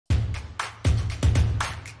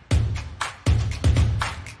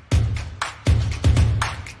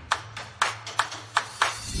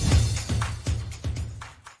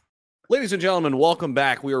Ladies and gentlemen, welcome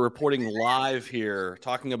back. We are reporting live here,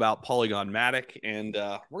 talking about Polygon Matic, and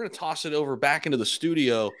we're going to toss it over back into the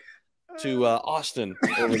studio to Austin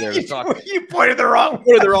over there to talk. You pointed the wrong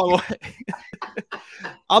way.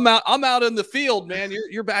 I'm out in the field, man.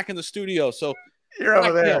 You're back in the studio, so you're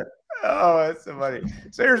over there. Oh, that's so funny.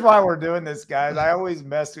 So here's why we're doing this, guys. I always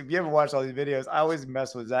mess with, if you ever watch all these videos, I always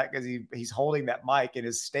mess with Zach because he's holding that mic and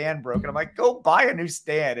his stand broke. And I'm like, go buy a new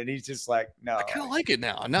stand. And he's just like, no. I kind of like it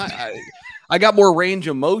now. I got more range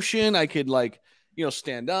of motion. I could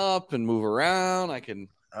stand up and move around. I can.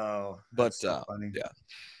 Oh, but so funny. Yeah.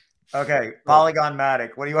 Okay, Polygon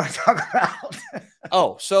Matic. What do you want to talk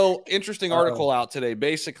about? So interesting article out today.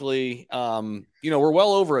 Basically, we're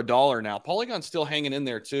well over $1 now. Polygon's still hanging in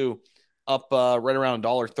there too, up right around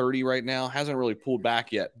 $1.30 right now. Hasn't really pulled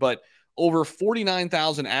back yet, but over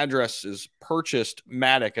 49,000 addresses purchased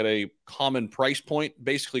Matic at a common price point,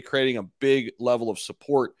 basically creating a big level of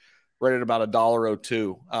support right at about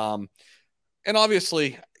 $1.02. And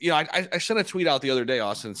obviously, I sent a tweet out the other day,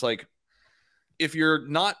 Austin. It's like, if you're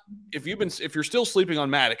still sleeping on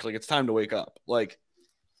Matic, like, it's time to wake up. Like,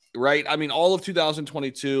 right? I mean, all of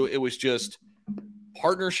 2022, it was just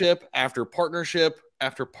partnership after partnership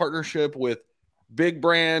after partnership with big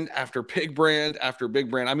brand after big brand after big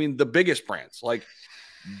brand. I mean, the biggest brands like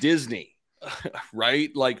Disney, right?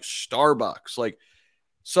 Like Starbucks,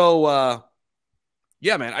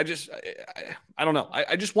 yeah, man. I don't know.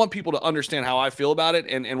 I just want people to understand how I feel about it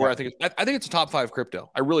and where I think it's a top 5 crypto.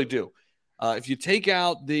 I really do. If you take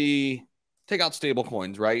out stable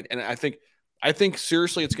coins, right? And I think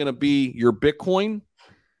seriously, it's going to be your Bitcoin,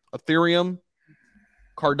 Ethereum,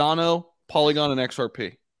 Cardano, Polygon, and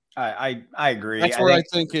XRP. I agree. That's where I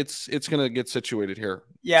think it's going to get situated here.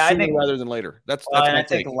 Yeah, I think rather than later. That's I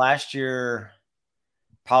think last year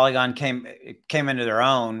Polygon came into their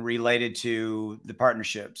own related to the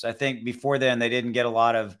partnerships. I think before then they didn't get a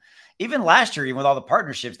lot of, even last year, even with all the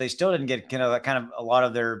partnerships, they still didn't get kind of a lot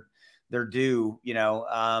of their due,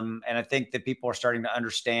 and I think that people are starting to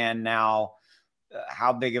understand now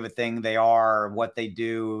how big of a thing they are, what they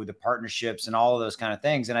do, the partnerships and all of those kind of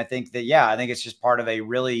things. And I think that, I think it's just part of a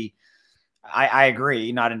really, I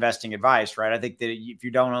agree, not investing advice, right? I think that if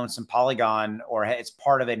you don't own some Polygon, or it's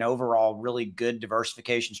part of an overall really good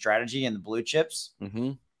diversification strategy in the blue chips,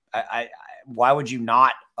 why would you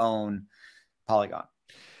not own Polygon?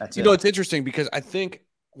 That's it. It's interesting because I think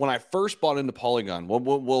when I first bought into Polygon,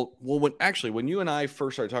 when you and I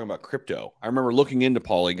first started talking about crypto, I remember looking into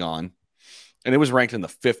Polygon, and it was ranked in the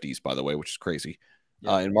 50s, by the way, which is crazy,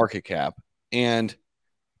 in market cap. And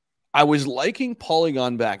I was liking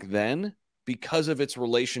Polygon back then because of its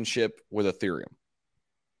relationship with Ethereum.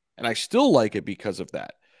 And I still like it because of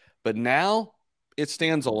that. But now it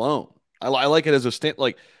stands alone. I like it as a stand,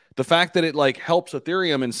 like the fact that it helps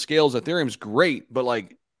Ethereum and scales Ethereum is great, but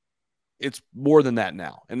it's more than that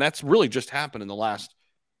now. And that's really just happened in the last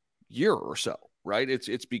year or so, right?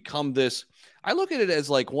 It's become this, I look at it as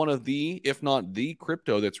one of the, if not the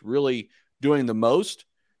crypto that's really doing the most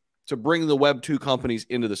to bring the Web 2 companies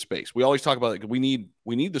into the space. We always talk about we need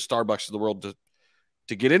the Starbucks of the world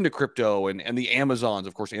to get into crypto, and the Amazons.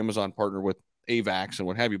 Of course, Amazon partner with AVAX and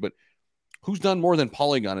what have you, but who's done more than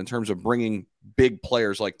Polygon in terms of bringing big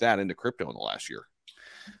players like that into crypto in the last year?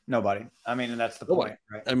 Nobody. I mean, and that's the point,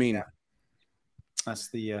 right? I mean, that's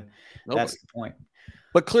the point.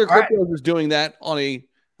 But ClearCryptos is doing that on a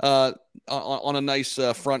nice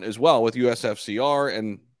front as well with USFCR,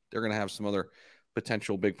 and they're going to have some other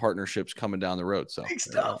potential big partnerships coming down the road. So big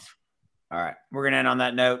stuff. All right, we're going to end on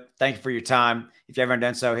that note. Thank you for your time. If you haven't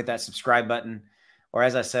done so, hit that subscribe button, or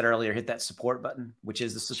as I said earlier, hit that support button, which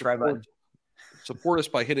is the subscribe button. Support us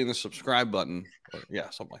by hitting the subscribe button. Or,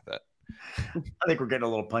 something like that. I think we're getting a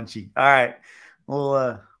little punchy. All right,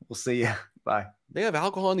 we'll see you. Bye. They have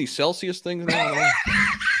alcohol in these Celsius things now.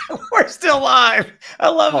 We're still live. I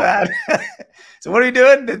love that. So what are you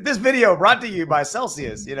doing? This video brought to you by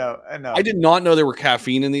Celsius. I did not know there were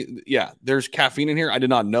caffeine in the. Yeah, there's caffeine in here. I did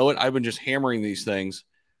not know it. I've been just hammering these things.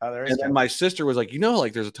 Oh, there is. And then my sister was like,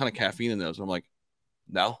 there's a ton of caffeine in those. And I'm like,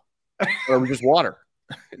 no, or just water.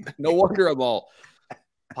 No wonder I'm all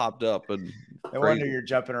popped up and. No wonder you're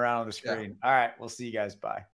jumping around on the screen. Yeah. All right, we'll see you guys. Bye.